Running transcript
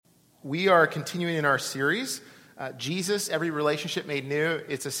We are continuing in our series, Jesus, Every Relationship Made New.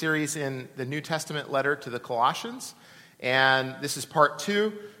 It's a series in the New Testament letter to the Colossians, and this is part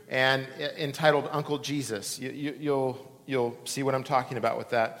 2, and entitled Uncle Jesus. You'll see what I'm talking about with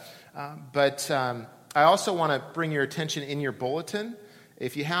that. But I also want to bring your attention in your bulletin.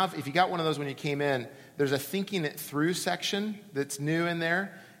 If you got one of those when you came in, there's a Thinking It Through section that's new in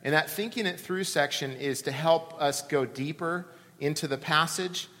there. And that Thinking It Through section is to help us go deeper into the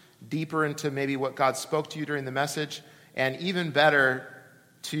passage, deeper into maybe what God spoke to you during the message, and even better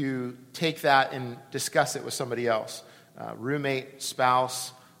to take that and discuss it with somebody else, roommate,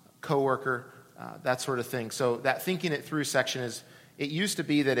 spouse, coworker, that sort of thing. So that Thinking It Through section it used to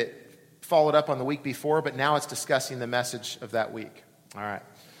be that it followed up on the week before, but now it's discussing the message of that week. All right.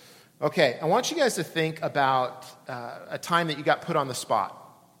 Okay, I want you guys to think about a time that you got put on the spot.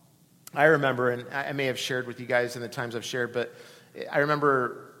 I remember, and I may have shared with you guys in the times I've shared, but I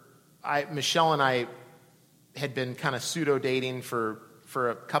remember Michelle and I had been kind of pseudo-dating for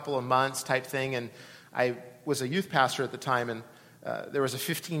a couple of months type thing, and I was a youth pastor at the time, and there was a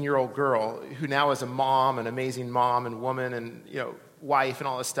 15-year-old girl who now is a mom, an amazing mom and woman and, wife and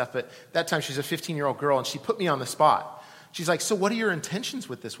all this stuff, but that time she was a 15-year-old girl, and she put me on the spot. She's like, "So what are your intentions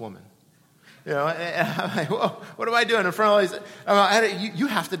with this woman?" And I'm like, "Whoa, what am I doing in front of all these?" You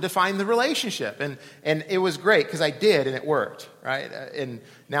have to define the relationship. And it was great because I did, and it worked, right? And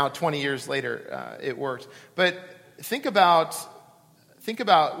now 20 years later, it worked. But think about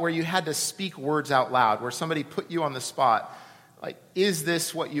where you had to speak words out loud, where somebody put you on the spot. Like, is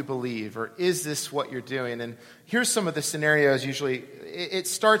this what you believe, or is this what you're doing? And here's some of the scenarios usually. It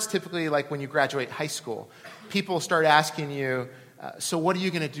starts typically like when you graduate high school. People start asking you, so what are you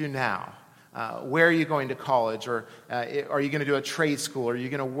going to do now? Where are you going to college? Or are you going to do a trade school? Are you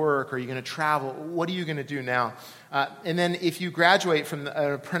going to work? Are you going to travel? What are you going to do now? And then if you graduate from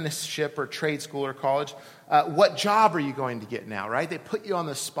an apprenticeship or trade school or college, what job are you going to get now, right? They put you on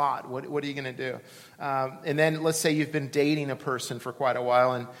the spot. What are you going to do? And then let's say you've been dating a person for quite a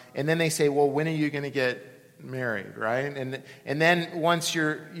while, and then they say, well, when are you going to get married, right? And then once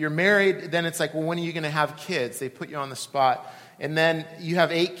you're married, then it's like, well, when are you going to have kids? They put you on the spot. And then you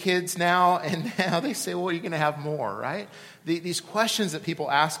have 8 kids now, and now they say, well, you're going to have more, right? These questions that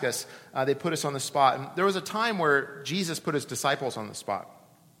people ask us, they put us on the spot. And there was a time where Jesus put his disciples on the spot.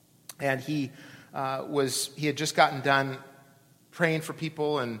 And he had just gotten done praying for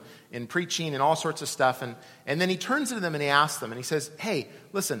people and preaching and all sorts of stuff. And then he turns to them and he asks them, and he says, hey,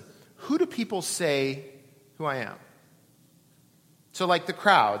 listen, who do people say who I am? So like the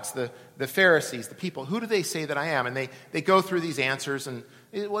crowds, the Pharisees, the people, who do they say that I am? And they go through these answers, and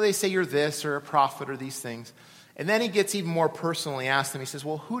well, they say you're this or a prophet or these things. And then he gets even more personally asked them. He says,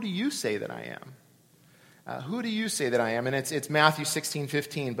 well, who do you say that I am? Who do you say that I am? And it's Matthew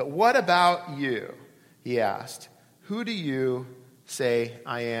 16:15. But what about you? He asked. Who do you say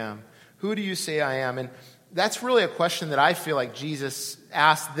I am? Who do you say I am? And that's really a question that I feel like Jesus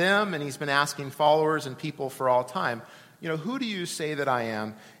asked them, and he's been asking followers and people for all time. Who do you say that I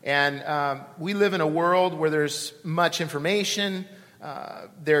am? And we live in a world where there's much information,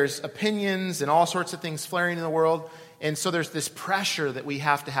 there's opinions and all sorts of things flaring in the world. And so there's this pressure that we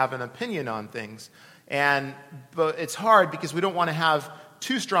have to have an opinion on things. But it's hard because we don't want to have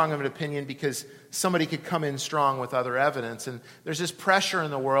too strong of an opinion because somebody could come in strong with other evidence. And there's this pressure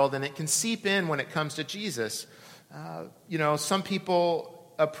in the world, and it can seep in when it comes to Jesus. Some people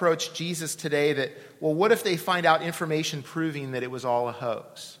approach Jesus today that, well, what if they find out information proving that it was all a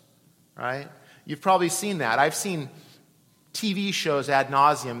hoax, right? You've probably seen that. I've seen TV shows ad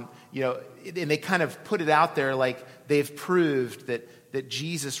nauseum, and they kind of put it out there like they've proved that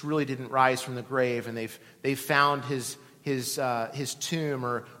Jesus really didn't rise from the grave, and they've found his tomb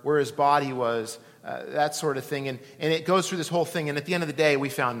or where his body was, that sort of thing. And it goes through this whole thing, and at the end of the day, we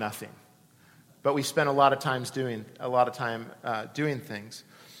found nothing. But we spent a lot of time doing things.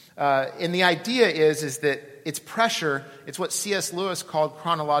 And the idea is that it's pressure. It's what C.S. Lewis called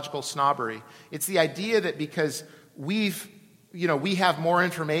chronological snobbery. It's the idea that because we have more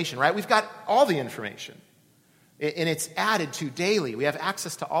information, right? We've got all the information, and it's added to daily. We have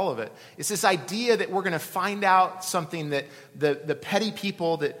access to all of it. It's this idea that we're going to find out something that the petty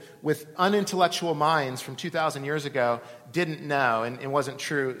people that with unintellectual minds from 2,000 years ago didn't know and wasn't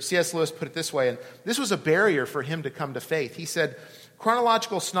true. C.S. Lewis put it this way, and this was a barrier for him to come to faith. He said,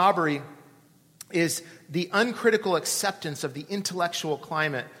 chronological snobbery is the uncritical acceptance of the intellectual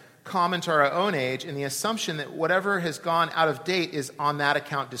climate common to our own age and the assumption that whatever has gone out of date is on that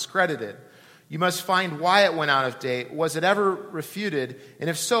account discredited. You must find why it went out of date. Was it ever refuted? And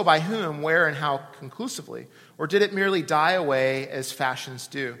if so, by whom, where, and how conclusively? Or did it merely die away as fashions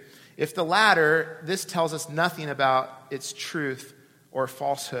do? If the latter, this tells us nothing about its truth or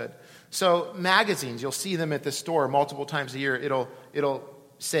falsehood. So magazines, you'll see them at the store multiple times a year. It'll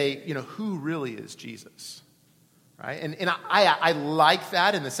say, who really is Jesus? Right? And I like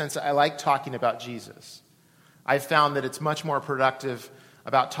that in the sense that I like talking about Jesus. I've found that it's much more productive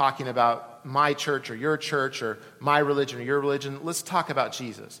about talking about my church or my religion or your religion. Let's talk about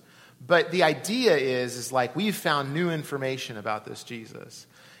Jesus. But the idea is like we've found new information about this Jesus.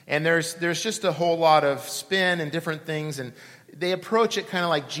 And there's just a whole lot of spin and different things, and they approach it kind of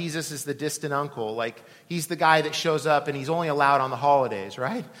like Jesus is the distant uncle. Like he's the guy that shows up and he's only allowed on the holidays,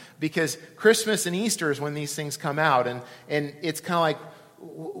 right? Because Christmas and Easter is when these things come out, and it's kind of like,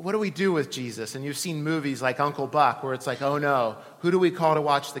 what do we do with Jesus? And you've seen movies like Uncle Buck where it's like, oh no, who do we call to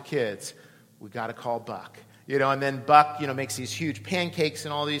watch the kids? We got to call Buck. And then Buck, makes these huge pancakes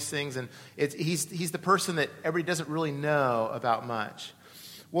and all these things, and he's the person that everybody doesn't really know about much.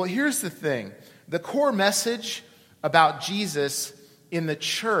 Well, here's the thing. The core message about Jesus in the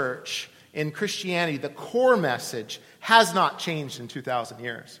church, in Christianity, the core message has not changed in 2,000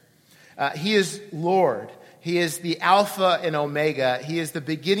 years. He is Lord. He is the Alpha and Omega. He is the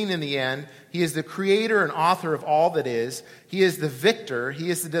beginning and the end. He is the creator and author of all that is. He is the victor. He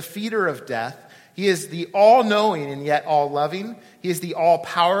is the defeater of death. He is the all-knowing and yet all-loving. He is the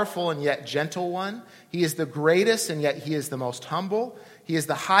all-powerful and yet gentle one. He is the greatest and yet he is the most humble. He is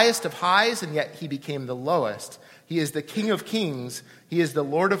the highest of highs and yet he became the lowest. He is the King of kings. He is the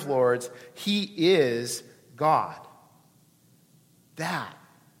Lord of lords. He is God. That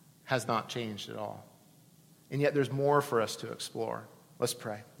has not changed at all. And yet there's more for us to explore. Let's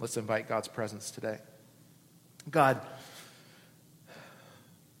pray. Let's invite God's presence today. God,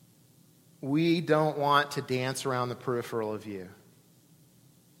 we don't want to dance around the peripheral of you.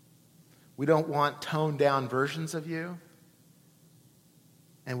 We don't want toned down versions of you.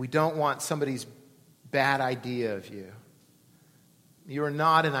 And we don't want somebody's bad idea of you. You are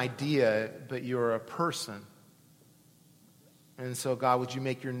not an idea, but you are a person. And so, God, would you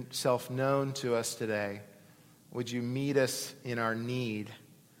make yourself known to us today? Would you meet us in our need?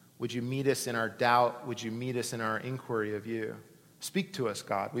 Would you meet us in our doubt? Would you meet us in our inquiry of you? Speak to us,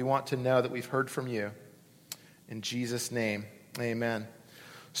 God. We want to know that we've heard from you. In Jesus' name, amen.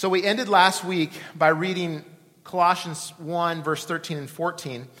 So we ended last week by reading Colossians 1, verse 13 and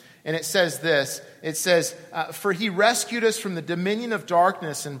 14. And it says this. It says, for he rescued us from the dominion of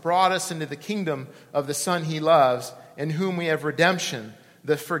darkness and brought us into the kingdom of the Son he loves, in whom we have redemption,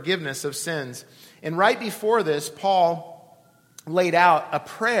 the forgiveness of sins. And right before this, Paul laid out a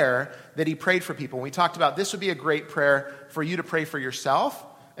prayer that he prayed for people. And we talked about this would be a great prayer for you to pray for yourself,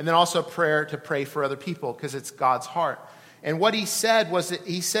 and then also a prayer to pray for other people, because it's God's heart. And what he said was that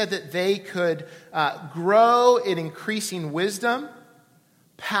he said that they could grow in increasing wisdom,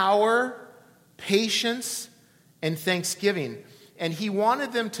 power, patience, and thanksgiving. And he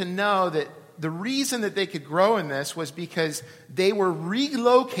wanted them to know that the reason that they could grow in this was because they were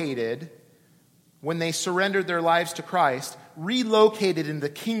relocated when they surrendered their lives to Christ, relocated in the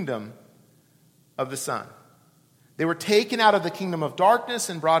kingdom of the Son. They were taken out of the kingdom of darkness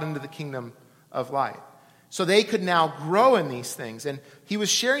and brought into the kingdom of light. So they could now grow in these things. And he was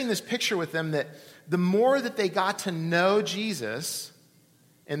sharing this picture with them that the more that they got to know Jesus,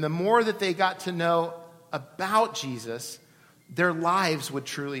 and the more that they got to know about Jesus, their lives would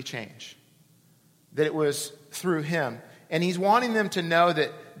truly change. That it was through him. And he's wanting them to know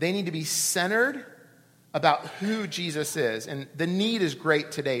that they need to be centered about who Jesus is. And the need is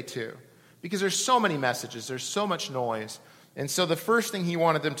great today too, because there's so many messages, there's so much noise. And so the first thing he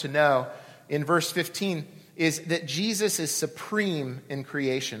wanted them to know in verse 15 is that Jesus is supreme in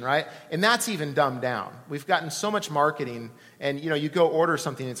creation, right? And that's even dumbed down. We've gotten so much marketing, and you go order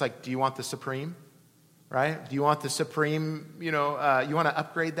something, it's like, do you want the supreme? Right? Do you want the supreme, you want to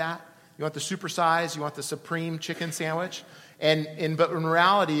upgrade that? You want the supersize? You want the supreme chicken sandwich? But in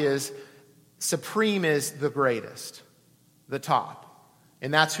reality is, supreme is the greatest, the top.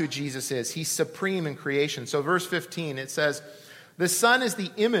 And that's who Jesus is. He's supreme in creation. So verse 15, it says, the Son is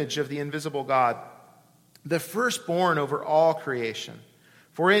the image of the invisible God, the firstborn over all creation.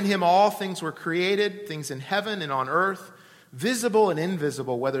 For in him all things were created, things in heaven and on earth, visible and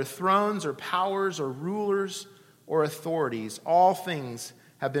invisible, whether thrones or powers or rulers or authorities. All things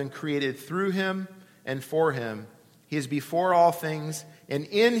have been created through him and for him. He is before all things, and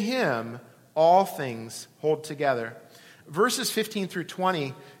in him all things hold together. Verses 15 through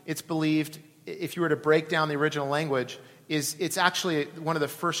 20, it's believed, if you were to break down the original language, it's actually one of the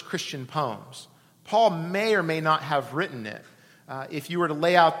first Christian poems. Paul may or may not have written it. If you were to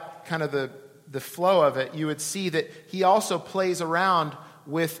lay out kind of the flow of it, you would see that he also plays around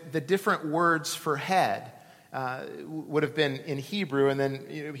with the different words for head. Would have been in Hebrew, and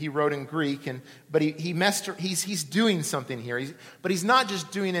then he wrote in Greek. But he's doing something here. But he's not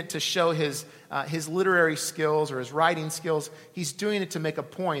just doing it to show his literary skills or his writing skills. He's doing it to make a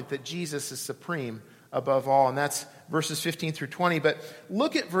point that Jesus is supreme above all, and that's verses 15 through 20. But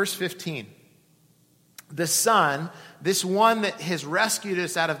look at verse 15. The Son, this one that has rescued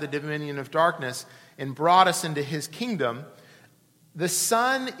us out of the dominion of darkness and brought us into his kingdom, the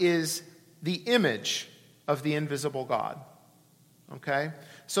Son is the image of the invisible God. Okay?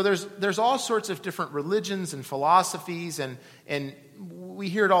 So there's all sorts of different religions and philosophies, and we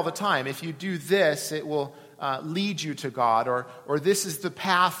hear it all the time. If you do this, it will lead you to God, or this is the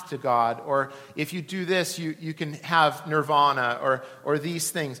path to God, or if you do this, you can have nirvana, or these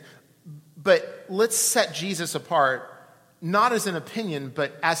things. But let's set Jesus apart, not as an opinion,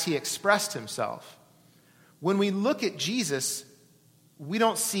 but as he expressed himself. When we look at Jesus, we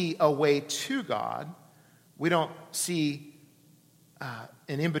don't see a way to God. We don't see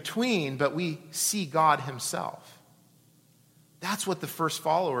an in-between, but we see God himself. That's what the first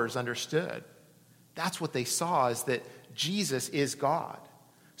followers understood. That's what they saw, is that Jesus is God.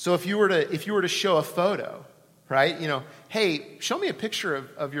 So if you were to show a photo, right? Hey, show me a picture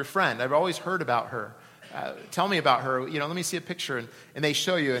of your friend. I've always heard about her. Tell me about her. Let me see a picture. And they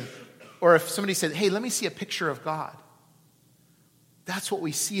show you. Or if somebody said, hey, let me see a picture of God. That's what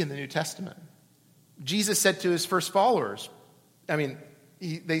we see in the New Testament. Jesus said to his first followers,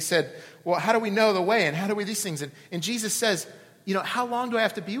 they said, well, how do we know the way? And how do we these things? And Jesus says, how long do I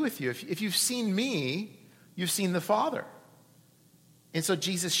have to be with you? If you've seen me, you've seen the Father. And so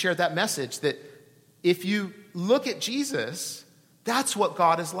Jesus shared that message that if you look at Jesus, that's what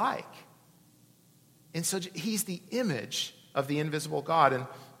God is like. And so he's the image of the invisible God. And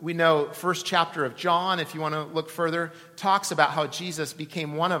we know first chapter of John, if you want to look further, talks about how Jesus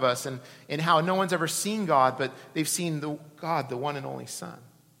became one of us and how no one's ever seen God, but they've seen God, the one and only Son.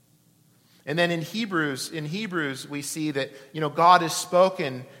 And then in Hebrews, we see that God has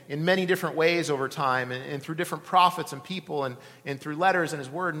spoken in many different ways over time and through different prophets and people and through letters and his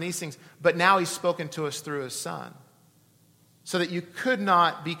word and these things. But now he's spoken to us through his Son. So that you could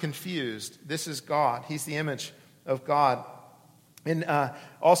not be confused. This is God. He's the image of God. And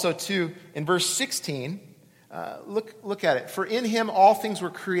also too, in verse 16, look at it. For in him all things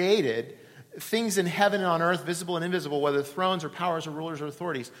were created, things in heaven and on earth, visible and invisible, whether thrones or powers or rulers or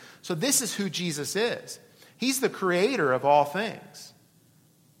authorities. So this is who Jesus is. He's the creator of all things.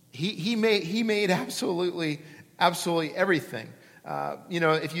 He made absolutely everything.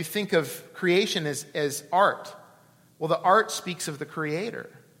 If you think of creation as art, well, the art speaks of the creator.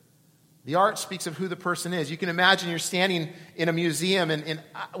 The art speaks of who the person is. You can imagine you're standing in a museum, and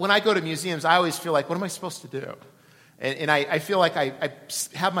when I go to museums, I always feel like, what am I supposed to do? And I feel like I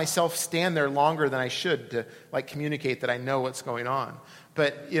have myself stand there longer than I should to communicate that I know what's going on.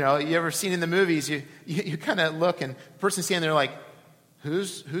 But you ever seen in the movies, you kind of look, and the person standing there like,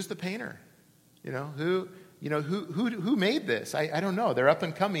 who's the painter? Who made this? I don't know. They're up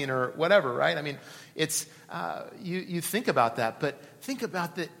and coming or whatever, right? It's you think about that, but think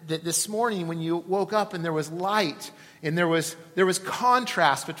about that this morning when you woke up and there was light and there was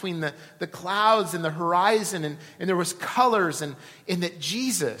contrast between the clouds and the horizon and there was colors and that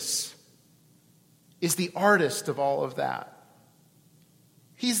Jesus is the artist of all of that.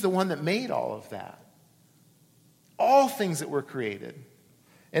 He's the one that made all of that. All things that were created.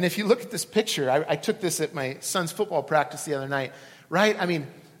 And if you look at this picture, I took this at my son's football practice the other night, right?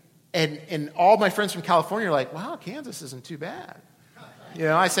 And all my friends from California are like, wow, Kansas isn't too bad.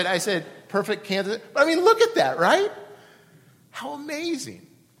 I said, perfect Kansas. But look at that, right? How amazing.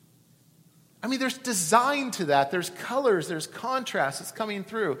 There's design to that. There's colors, there's contrast that's coming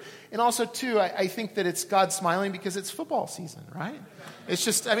through. And also, too, I think that it's God smiling because it's football season, right? It's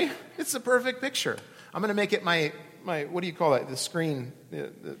just, it's a perfect picture. I'm going to make it my what do you call it? The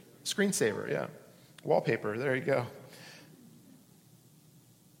screensaver, yeah. Wallpaper, there you go.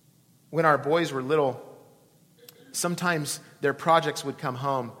 When our boys were little, sometimes their projects would come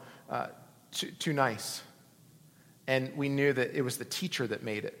home too nice. And we knew that it was the teacher that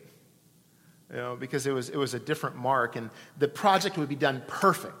made it. Because it was a different mark. And the project would be done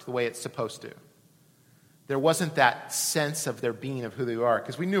perfect the way it's supposed to. There wasn't that sense of their being of who they are,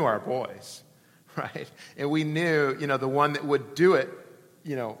 because we knew our boys. Right? And we knew, the one that would do it,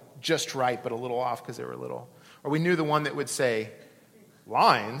 just right, but a little off because they were little. Or we knew the one that would say,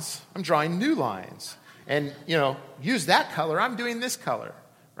 lines? I'm drawing new lines. And, use that color. I'm doing this color.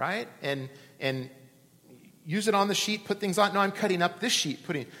 Right? And use it on the sheet, put things on. No, I'm cutting up this sheet,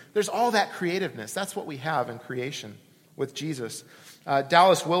 there's all that creativeness. That's what we have in creation with Jesus.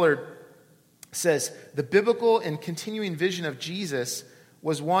 Dallas Willard says, the biblical and continuing vision of Jesus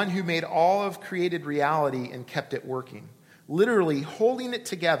was one who made all of created reality and kept it working, literally holding it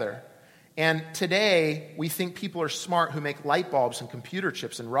together. And today, we think people are smart who make light bulbs and computer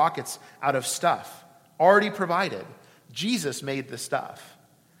chips and rockets out of stuff already provided. Jesus made the stuff.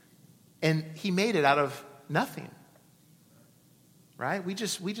 And he made it out of nothing. Right? We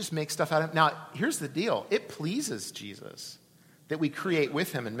just make stuff out of... Now, here's the deal. It pleases Jesus that we create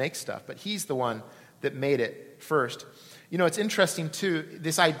with him and make stuff. But he's the one that made it first. You know, it's interesting, too.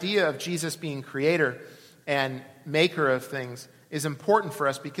 This idea of Jesus being creator and maker of things is important for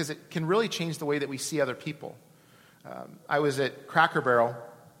us because it can really change the way that we see other people. I was at Cracker Barrel,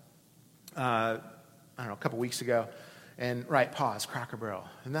 I don't know, a couple weeks ago. And, pause, Cracker Barrel.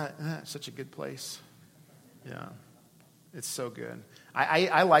 Isn't that such a good place? Yeah. It's so good.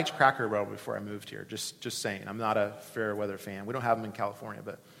 I liked Cracker Barrel before I moved here, just saying. I'm not a fair weather fan. We don't have them in California,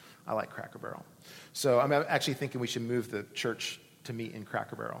 but I like Cracker Barrel. So I'm actually thinking we should move the church to meet in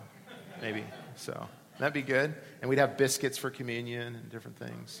Cracker Barrel, maybe. So that'd be good. And we'd have biscuits for communion and different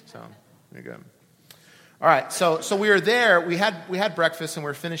things. So pretty good. All right, so we were there. We had breakfast and we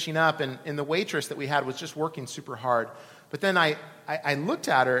were finishing up, and the waitress that we had was just working super hard. But then I looked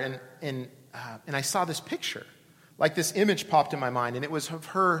at her and I saw this picture. Like this image popped in my mind, and it was of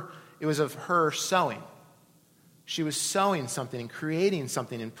her sewing. She was sewing something and creating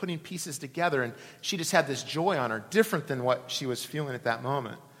something and putting pieces together, and she just had this joy on her, different than what she was feeling at that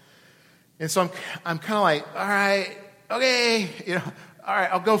moment. And so I'm kind of like, all right, okay, all right,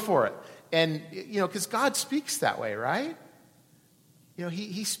 I'll go for it. And, because God speaks that way, right?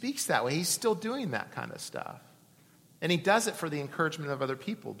 He speaks that way. He's still doing that kind of stuff. And he does it for the encouragement of other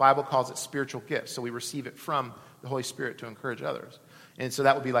people. The Bible calls it spiritual gifts, so we receive it from the Holy Spirit to encourage others. And so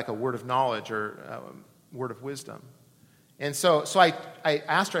that would be like a word of knowledge or a word of wisdom. And so I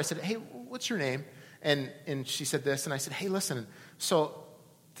asked her, I said, hey, what's your name? And she said this, and I said, hey, listen, so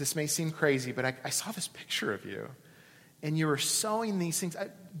this may seem crazy, but I saw this picture of you, and you were sewing these things.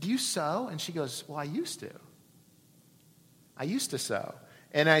 Do you sew? And she goes, well, I used to. I used to sew.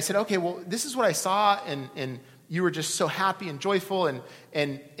 And I said, okay, well, this is what I saw, and you were just so happy and joyful, and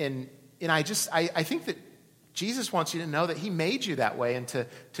I think that Jesus wants you to know that he made you that way and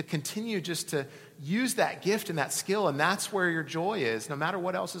to continue just to use that gift and that skill, and that's where your joy is, no matter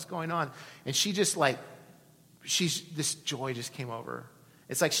what else is going on. And she just this joy just came over her.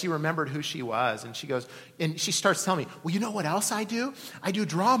 It's like she remembered who she was, and she goes, and she starts telling me, well, you know what else I do? I do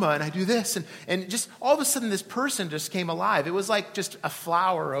drama, and I do this, and just all of a sudden this person just came alive. It was like just a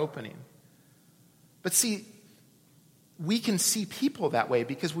flower opening. But see, we can see people that way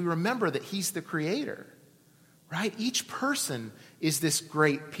because we remember that he's the creator, right? Each person is this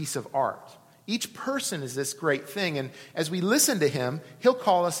great piece of art. Each person is this great thing, and as we listen to him, he'll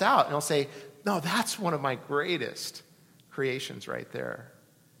call us out, and he'll say, no, that's one of my greatest creations right there.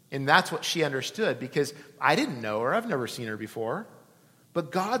 And that's what she understood, because I didn't know her. I've never seen her before. But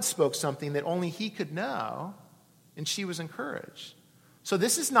God spoke something that only he could know, and she was encouraged. So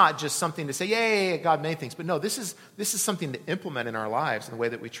this is not just something to say, yay, God made things. But no, this is something to implement in our lives in the way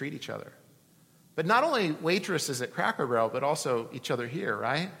that we treat each other. But not only waitresses at Cracker Barrel, but also each other here,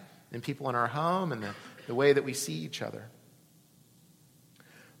 right? And people in our home and the way that we see each other.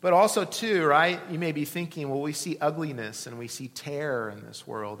 But also, too, right, you may be thinking, well, we see ugliness and we see terror in this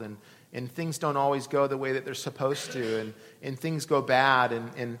world, and things don't always go the way that they're supposed to, and things go bad,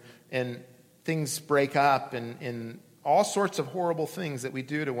 and things break up, and all sorts of horrible things that we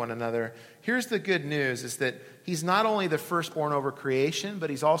do to one another. Here's the good news, is that he's not only the firstborn over creation, but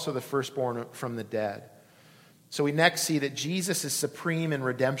he's also the firstborn from the dead. So we next see that Jesus is supreme in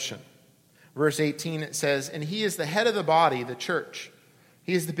redemption. Verse 18, it says, and he is the head of the body, the church.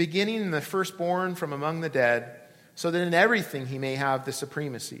 He is the beginning and the firstborn from among the dead, so that in everything he may have the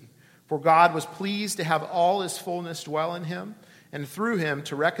supremacy. For God was pleased to have all his fullness dwell in him, and through him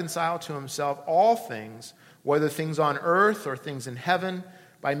to reconcile to himself all things, whether things on earth or things in heaven,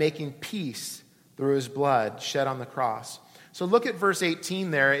 by making peace through his blood shed on the cross. So look at verse 18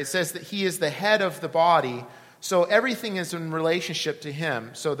 there. It says that he is the head of the body, so everything is in relationship to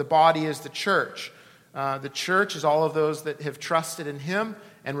him. So the body is the church. The church is all of those that have trusted in him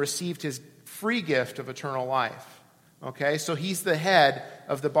and received his free gift of eternal life. Okay, so he's the head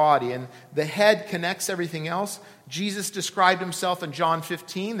of the body, and the head connects everything else. Jesus described himself in John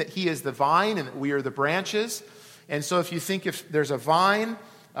 15 that he is the vine and that we are the branches. And so if you think if there's a vine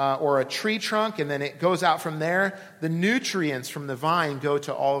or a tree trunk and then it goes out from there, the nutrients from the vine go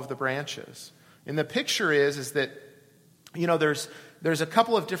to all of the branches. And the picture is that, there's a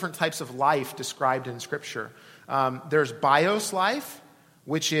couple of different types of life described in Scripture. There's bios life,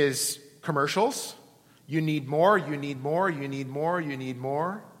 which is commercials. You need more, you need more, you need more, you need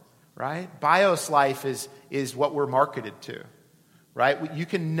more, right? Bios life is what we're marketed to, right? You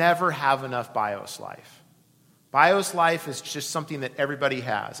can never have enough bios life. Bios life is just something that everybody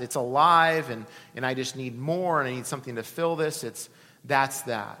has. It's alive, and I just need more, and I need something to fill this. That's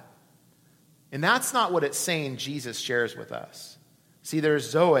that. And that's not what it's saying Jesus shares with us. See, there's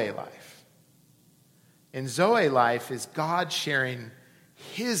Zoe life. And Zoe life is God sharing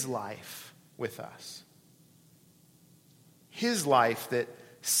his life with us. His life that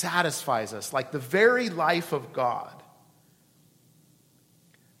satisfies us, like the very life of God.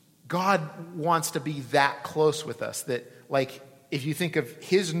 God wants to be that close with us that, like, if you think of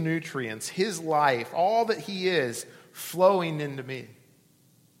his nutrients, his life, all that he is flowing into me.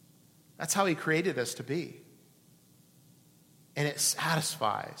 That's how he created us to be. And it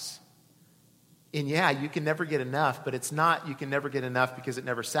satisfies. And yeah, you can never get enough, but it's not you can never get enough because it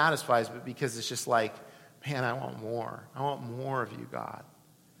never satisfies, but because it's just like, man, I want more. I want more of you, God.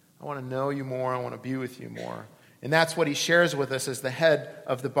 I want to know you more. I want to be with you more. And that's what he shares with us as the head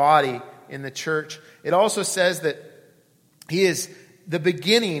of the body in the church. It also says that he is the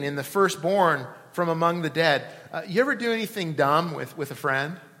beginning and the firstborn from among the dead. You ever do anything dumb with a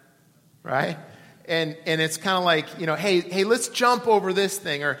friend? Right? And it's kind of like, hey, let's jump over this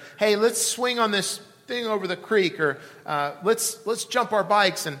thing, or hey, let's swing on this thing over the creek, or let's jump our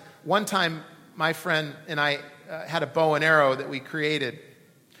bikes. And one time, my friend and I had a bow and arrow that we created.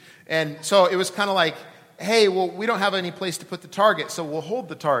 And so it was kind of like, hey, well, we don't have any place to put the target, so we'll hold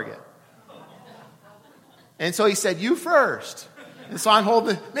the target. And so he said, you first. And so I'm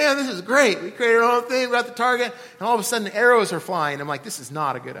holding, man, this is great. We created our own thing, we got the target, and all of a sudden arrows are flying. I'm like, this is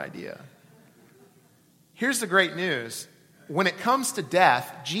not a good idea. Here's the great news. When it comes to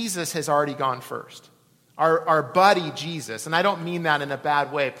death, Jesus has already gone first. Our buddy Jesus, and I don't mean that in a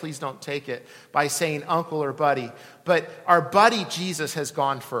bad way. Please don't take it by saying uncle or buddy. But our buddy Jesus has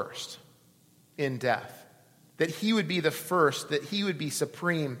gone first in death. That he would be the first, that he would be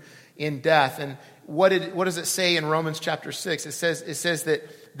supreme in death. And what does it say in Romans chapter 6? It says that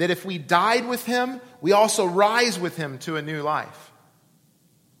if we died with him, we also rise with him to a new life.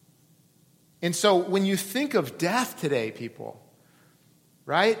 And so when you think of death today, people,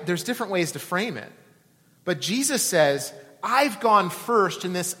 right, there's different ways to frame it. But Jesus says, I've gone first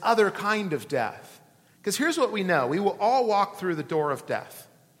in this other kind of death. Because here's what we know. We will all walk through the door of death.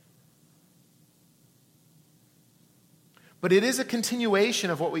 But it is a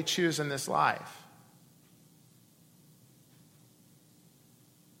continuation of what we choose in this life.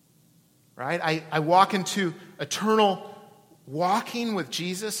 Right? I walk into eternal walking with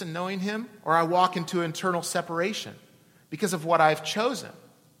Jesus and knowing him, or I walk into eternal separation because of what I've chosen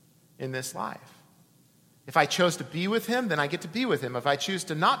in this life. If I chose to be with him, then I get to be with him. If I choose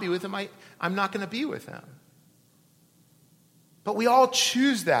to not be with him, I'm not going to be with him. But we all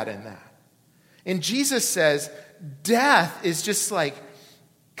choose that in that. And Jesus says, death is just like,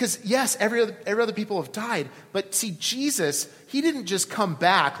 because yes, every other people have died, but see, Jesus, he didn't just come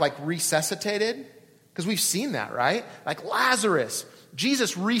back like resuscitated, because we've seen that, right? Like Lazarus,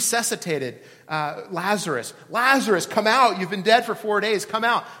 Jesus resuscitated Lazarus. Lazarus, come out. You've been dead for 4 days. Come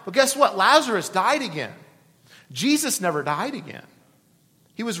out. But guess what? Lazarus died again. Jesus never died again.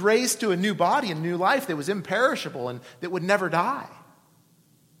 He was raised to a new body and new life that was imperishable and that would never die,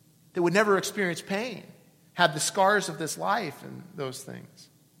 that would never experience pain, had the scars of this life and those things.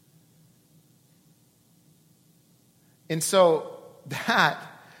 And so that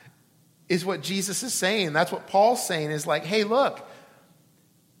is what Jesus is saying. That's what Paul's saying, is like, hey, look,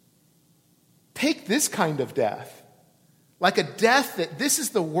 take this kind of death, like a death that this is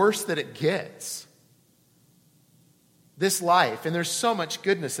the worst that it gets. This life, and there's so much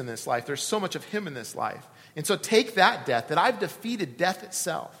goodness in this life. There's so much of him in this life. And so take that death, that I've defeated death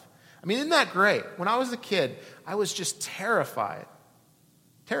itself. I mean, isn't that great? When I was a kid, I was just terrified.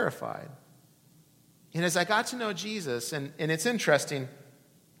 Terrified. And as I got to know Jesus, and it's interesting,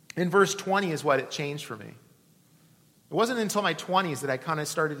 in verse 20 is what it changed for me. It wasn't until my 20s that I kind of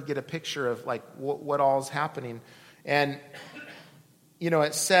started to get a picture of like what all is happening. And,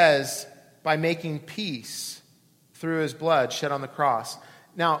 it says, by making peace through his blood shed on the cross.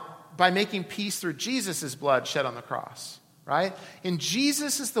 Now, by making peace through Jesus' blood shed on the cross, right? And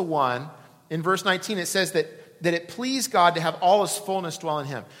Jesus is the one, in verse 19, it says that it pleased God to have all his fullness dwell in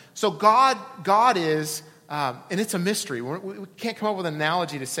him. So God is, and it's a mystery. We can't come up with an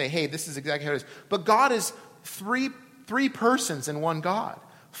analogy to say, hey, this is exactly how it is. But God is three persons in one God.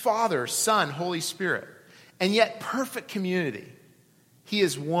 Father, Son, Holy Spirit. And yet perfect community. He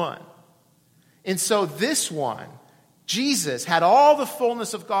is one. And so this one, Jesus, had all the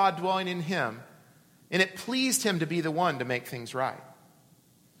fullness of God dwelling in him, and it pleased him to be the one to make things right.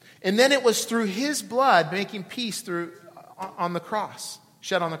 And then it was through his blood making peace on the cross,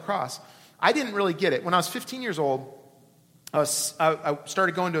 shed on the cross. I didn't really get it. When I was 15 years old, I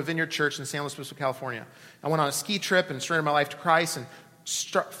started going to a Vineyard Church in San Luis Obispo, California. I went on a ski trip and surrendered my life to Christ and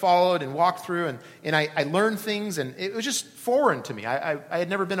followed and walked through, and I learned things, and it was just foreign to me. I had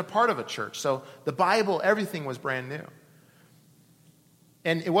never been a part of a church, so the Bible, everything was brand new.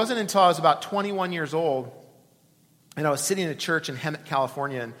 And it wasn't until I was about 21 years old, and I was sitting in a church in Hemet,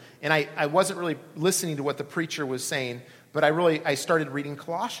 California, and I wasn't really listening to what the preacher was saying, but I started reading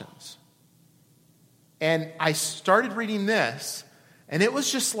Colossians. And I started reading this, and it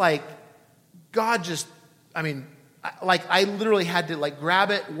was just like, God just, I literally had to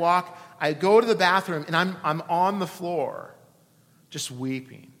grab it, walk. I go to the bathroom, and I'm on the floor, just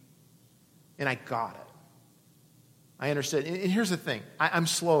weeping. And I got it. I understood. And here's the thing. I'm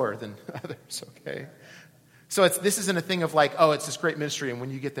slower than others, okay? So this isn't a thing of it's this great ministry, and when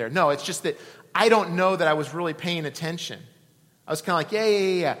you get there. No, it's just that I don't know that I was really paying attention. I was kind of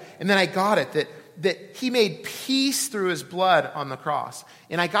yeah. And then I got it, that he made peace through his blood on the cross.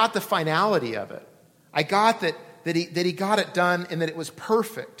 And I got the finality of it. I got that he got it done and that it was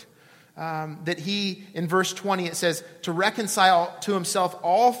perfect. That he, in verse 20, it says, to reconcile to himself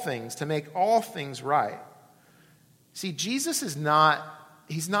all things, to make all things right. See, Jesus he's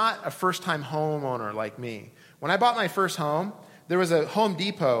not a first-time homeowner like me. When I bought my first home, there was a Home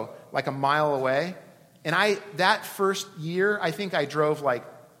Depot a mile away. And that first year, I think I drove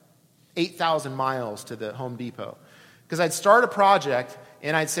 8,000 miles to the Home Depot. Because I'd start a project,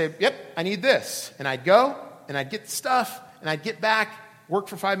 and I'd say, yep, I need this. And I'd go, and I'd get the stuff, and I'd get back, work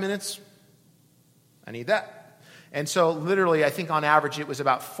for 5 minutes. I need that. And so literally, I think on average, it was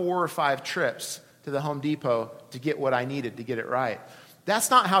about 4 or 5 trips to the Home Depot to get what I needed to get it right. That's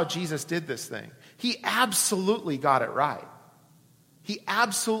not how Jesus did this thing. He absolutely got it right. He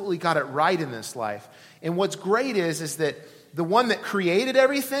absolutely got it right in this life. And what's great is that the one that created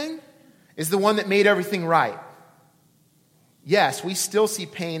everything is the one that made everything right. Yes, we still see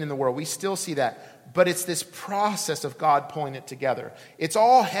pain in the world. We still see that. But it's this process of God pulling it together. It's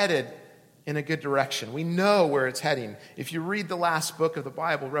all headed in a good direction. We know where it's heading. If you read the last book of the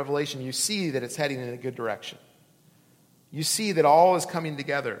Bible, Revelation, you see that it's heading in a good direction. You see that all is coming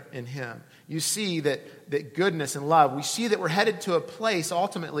together in him. You see that goodness and love. We see that we're headed to a place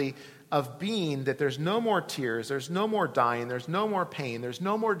ultimately of being that there's no more tears, there's no more dying, there's no more pain, there's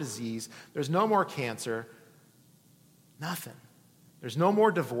no more disease, there's no more cancer. Nothing. There's no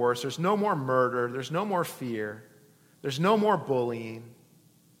more divorce, there's no more murder, there's no more fear, there's no more bullying.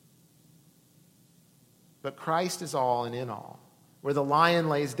 But Christ is all and in all, where the lion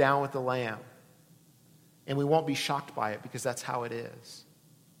lays down with the lamb. And we won't be shocked by it because that's how it is.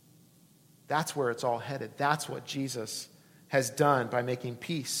 That's where it's all headed. That's what Jesus has done by making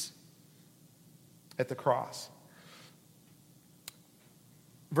peace at the cross.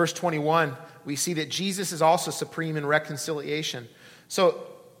 Verse 21, we see that Jesus is also supreme in reconciliation. So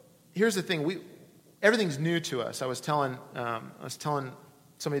here's the thing. Everything's new to us. I was telling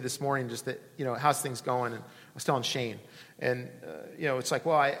somebody this morning just that, how's things going? And I was telling Shane. And, it's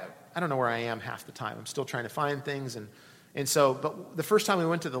I don't know where I am half the time. I'm still trying to find things. And so, but the first time we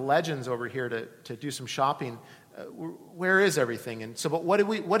went to the Legends over here to do some shopping, where is everything? And so, but what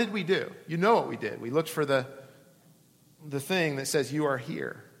did we do? You know what we did. We looked for the thing that says you are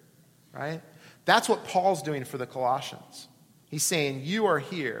here, right? That's what Paul's doing for the Colossians. He's saying you are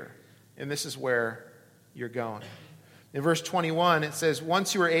here, and this is where you're going. In verse 21, it says,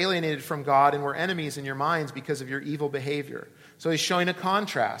 once you were alienated from God and were enemies in your minds because of your evil behavior. So he's showing a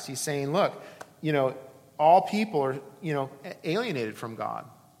contrast. He's saying, look, all people are, alienated from God.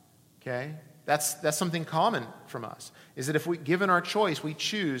 Okay? That's something common from us, is that if given our choice, we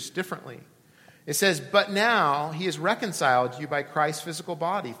choose differently. It says, but now he has reconciled you by Christ's physical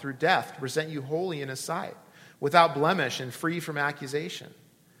body through death to present you holy in his sight, without blemish and free from accusation.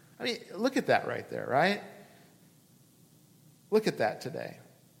 I mean, look at that right there, right? Look at that today.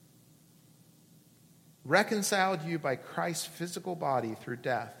 Reconciled you by Christ's physical body through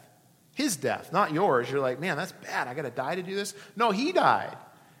death. His death, not yours. You're like, man, that's bad. I got to die to do this. No, he died.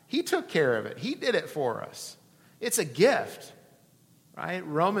 He took care of it. He did it for us. It's a gift, right?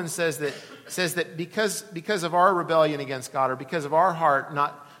 Romans says that because of our rebellion against God, or because of our heart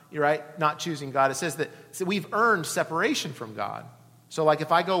not choosing God, it says that we've earned separation from God. So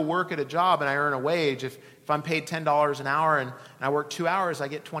if I go work at a job and I earn a wage, if I'm paid $10 an hour and I work 2 hours, I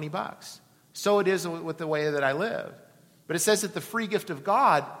get $20. So it is with the way that I live. But it says that the free gift of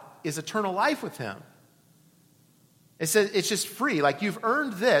God is eternal life with him. It says it's just free. Like, you've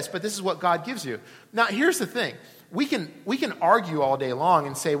earned this, but this is what God gives you. Now, here's the thing. We can argue all day long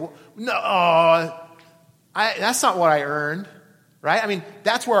and say, well, no, that's not what I earned, right? I mean,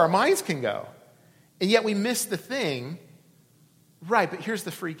 that's where our minds can go. And yet we miss the thing, right, but here's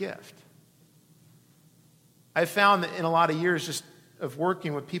the free gift. I've found that in a lot of years just of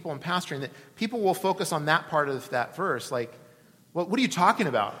working with people and pastoring, that people will focus on that part of that verse, like, well, what are you talking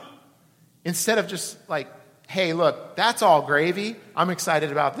about? Instead of just like, hey, look, that's all gravy. I'm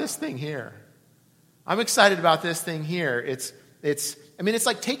excited about this thing here. I'm excited about this thing here. It's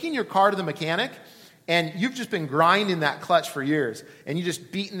like taking your car to the mechanic and you've just been grinding that clutch for years and you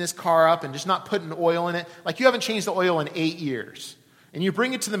just beating this car up and just not putting oil in it. Like, you haven't changed the oil in 8 years. And you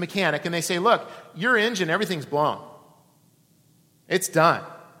bring it to the mechanic and they say, look, your engine, everything's blown. It's done.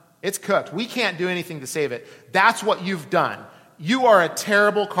 It's cooked. We can't do anything to save it. That's what you've done. You are a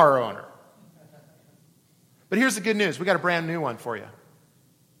terrible car owner. But here's the good news. We got a brand new one for you.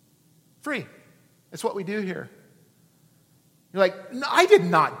 Free. That's what we do here. You're like, no, I did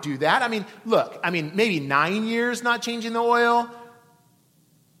not do that. I mean, look, maybe 9 years not changing the oil.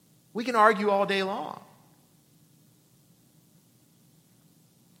 We can argue all day long.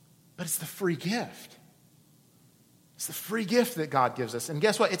 But it's the free gift. It's the free gift that God gives us. And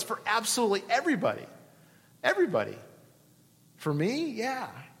guess what? It's for absolutely everybody. Everybody. For me, yeah.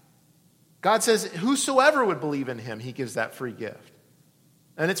 God says, whosoever would believe in him, he gives that free gift.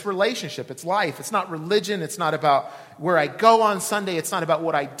 And it's relationship, it's life. It's not religion. It's not about where I go on Sunday. It's not about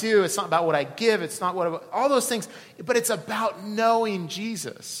what I do. It's not about what I give. It's not all those things. But it's about knowing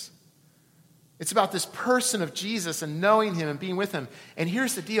Jesus. It's about this person of Jesus and knowing him and being with him. And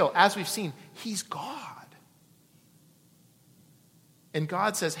here's the deal. As we've seen, he's God. And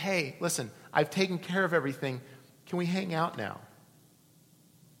God says, hey, listen, I've taken care of everything. Can we hang out now?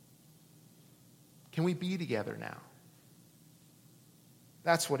 Can we be together now?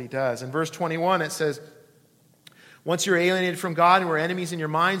 That's what he does. In verse 21, it says, once you were alienated from God and were enemies in your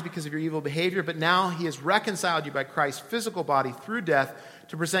minds because of your evil behavior, but now he has reconciled you by Christ's physical body through death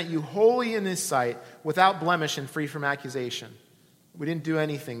to present you holy in his sight, without blemish and free from accusation. We didn't do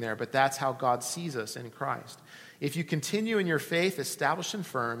anything there, but that's how God sees us in Christ. If you continue in your faith, established and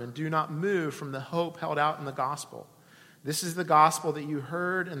firm, and do not move from the hope held out in the gospel. This is the gospel that you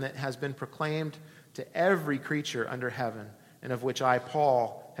heard and that has been proclaimed to every creature under heaven, and of which I,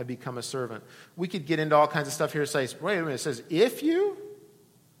 Paul, have become a servant. We could get into all kinds of stuff here. It says, wait a minute, it says, if you?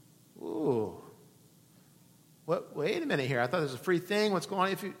 Ooh. What? Wait a minute here. I thought this was a free thing. What's going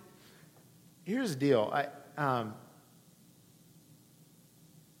on? If you? Here's the deal. Can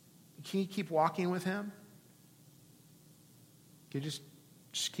you keep walking with him? Can you just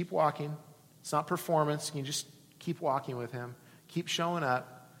keep walking? It's not performance. Can you just keep walking with him? Keep showing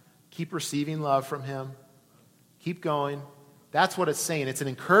up. Keep receiving love from him. Keep going. That's what it's saying. It's an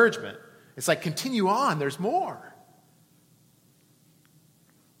encouragement. It's like, continue on. There's more.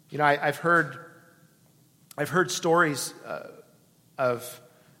 You know, I've heard stories of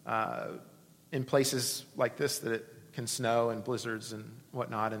in places like this that it can snow and blizzards and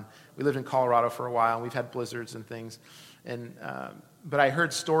whatnot. And we lived in Colorado for a while, and we've had blizzards and things. And but I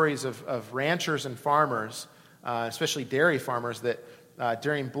heard stories of ranchers and farmers, especially dairy farmers, that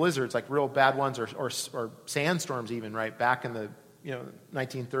during blizzards, like real bad ones, or sandstorms even, right, back in the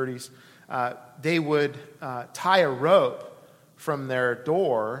 1930s, they would tie a rope from their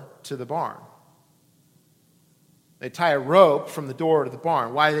door to the barn. They tie a rope from the door to the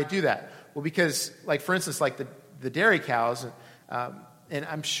barn. Why do they do that? Well, because, like, for instance, like the dairy cows, and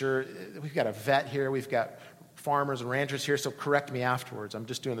I'm sure we've got a vet here, we've got farmers and ranchers here, so correct me afterwards. I'm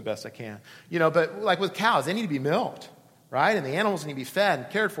just doing the best I can. But like with cows, they need to be milked, right? And the animals need to be fed and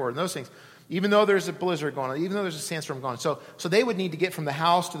cared for and those things. Even though there's a blizzard going on, even though there's a sandstorm going on. So they would need to get from the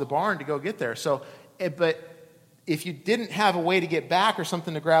house to the barn to go get there. But if you didn't have a way to get back or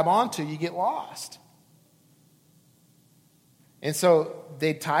something to grab onto, you get lost. And so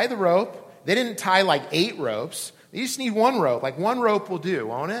they'd tie the rope. They didn't tie like 8 ropes. They just need 1 rope. Like 1 rope will do,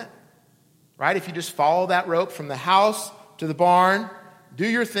 won't it? Right? If you just follow that rope from the house to the barn, do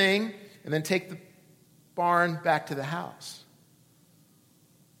your thing, and then take the barn back to the house.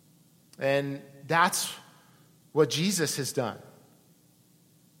 And that's what Jesus has done.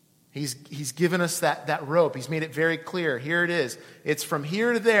 He's given us that rope. He's made it very clear. Here it is. It's from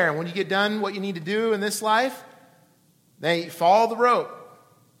here to there. And when you get done what you need to do in this life, then you follow the rope.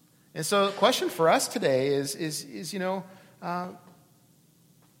 And so the question for us today is are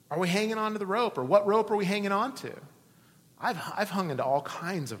we hanging on to the rope? Or what rope are we hanging on to? I've hung into all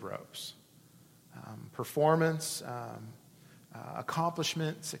kinds of ropes. Performance,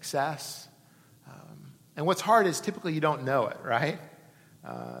 accomplishment, success. And what's hard is typically you don't know it, right?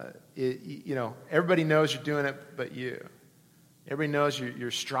 Everybody knows you're doing it but you. Everybody knows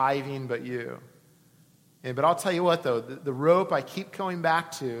you're striving but you. But I'll tell you what, though, the rope I keep coming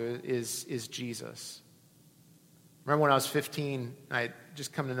back to is Jesus. Remember when I was 15, I'd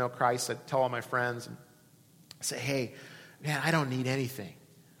just come to know Christ, I'd tell all my friends, and I'd say, hey, man, I don't need anything.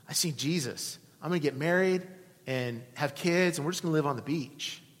 I see Jesus. I'm going to get married and have kids, and we're just going to live on the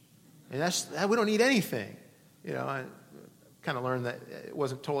beach. And we don't need anything. I kind of learned that it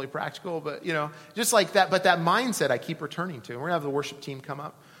wasn't totally practical, but, just like that. But that mindset I keep returning to. And we're going to have the worship team come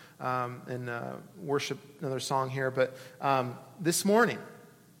up and worship another song here. But this morning,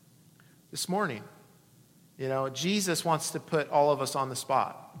 Jesus wants to put all of us on the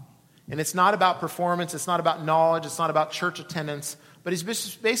spot. And it's not about performance. It's not about knowledge. It's not about church attendance. But he's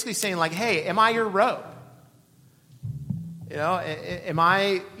basically saying, like, hey, am I your rope? Am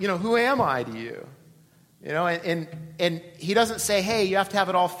I, who am I to you? And he doesn't say, hey, you have to have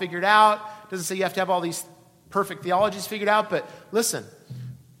it all figured out. Doesn't say you have to have all these perfect theologies figured out. But listen,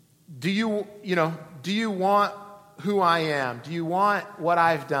 do you want who I am? Do you want what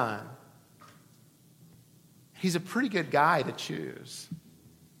I've done? He's a pretty good guy to choose.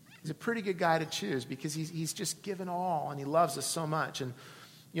 He's a pretty good guy to choose because he's just given all and he loves us so much. And,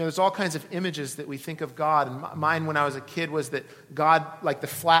 there's all kinds of images that we think of God. And mine when I was a kid was that God, like the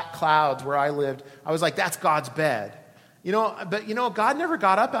flat clouds where I lived, I was like, that's God's bed. But God never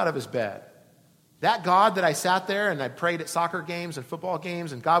got up out of his bed. That God that I sat there and I prayed at soccer games and football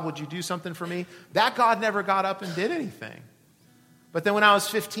games and God, would you do something for me? That God never got up and did anything. But then when I was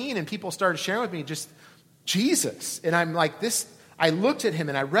 15 and people started sharing with me just Jesus, and I'm like this, I looked at him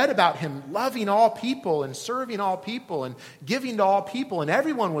and I read about him loving all people and serving all people and giving to all people, and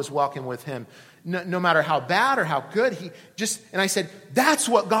everyone was welcome with him, no matter how bad or how good. And I said, that's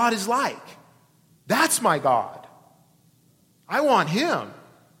what God is like. That's my God. I want him.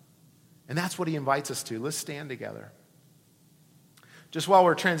 And that's what he invites us to. Let's stand together. Just while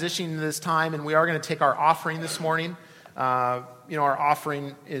we're transitioning to this time, and we are going to take our offering this morning. Our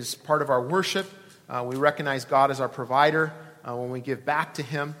offering is part of our worship. We recognize God as our provider when we give back to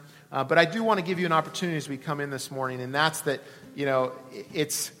him. But I do want to give you an opportunity as we come in this morning, and that's that,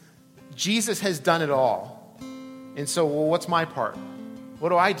 it's Jesus has done it all. And so, what's my part? What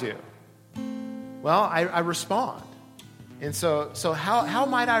do I do? Well, I respond. And so how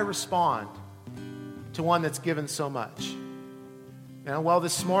might I respond to one that's given so much?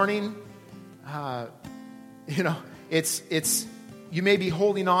 This morning, it's you may be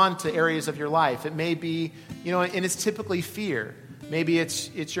holding on to areas of your life. It may be, and it's typically fear. Maybe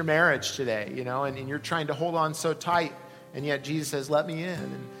it's your marriage today, and you're trying to hold on so tight, and yet Jesus says, let me in.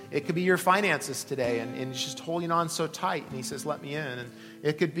 And it could be your finances today, and it's just holding on so tight, and he says, let me in. And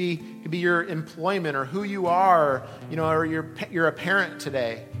it could be your employment or who you are, or you're a parent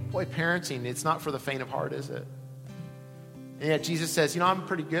today. Boy, parenting, it's not for the faint of heart, is it? And yet Jesus says, I'm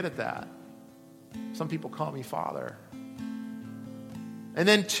pretty good at that. Some people call me Father. And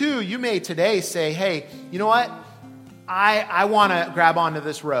then 2, you may today say, hey, you know what? I want to grab onto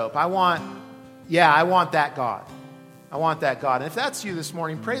this rope. I want that God. I want that God. And if that's you this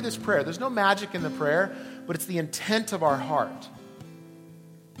morning, pray this prayer. There's no magic in the prayer, but it's the intent of our heart.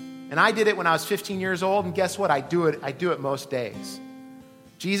 And I did it when I was 15 years old, and guess what? I do it most days.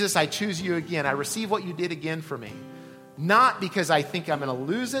 Jesus, I choose you again. I receive what you did again for me. Not because I think I'm going to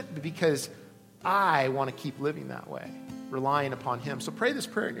lose it, but because I want to keep living that way, relying upon him. So pray this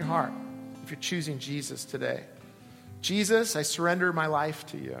prayer in your heart if you're choosing Jesus today. Jesus, I surrender my life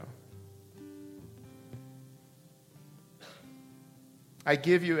to you. I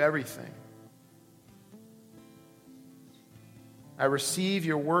give you everything. I receive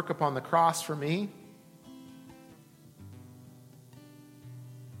your work upon the cross for me.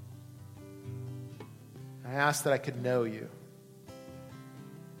 I ask that I could know you.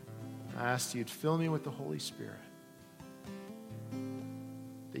 I ask you'd fill me with the Holy Spirit.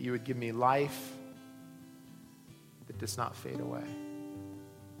 That you would give me life that does not fade away.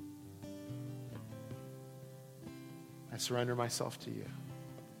 I surrender myself to you.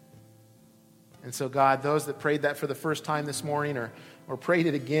 And so, God, those that prayed that for the first time this morning or prayed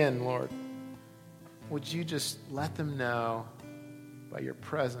it again, Lord, would you just let them know by your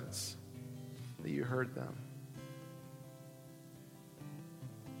presence that you heard them?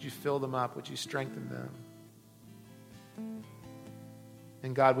 Would you fill them up? Would you strengthen them?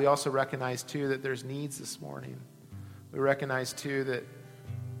 And God, we also recognize, too, that there's needs this morning. We recognize, too, that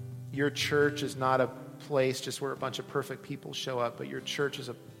your church is not a place just where a bunch of perfect people show up, but your church is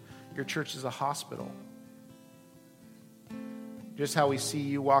a hospital. just how we see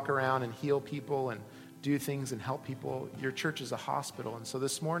you walk around and heal people and do things and help people. Your church is a hospital. And so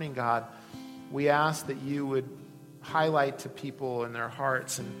this morning, God, we ask that you would highlight to people in their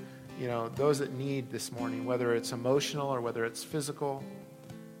hearts and, those that need this morning, whether it's emotional or whether it's physical,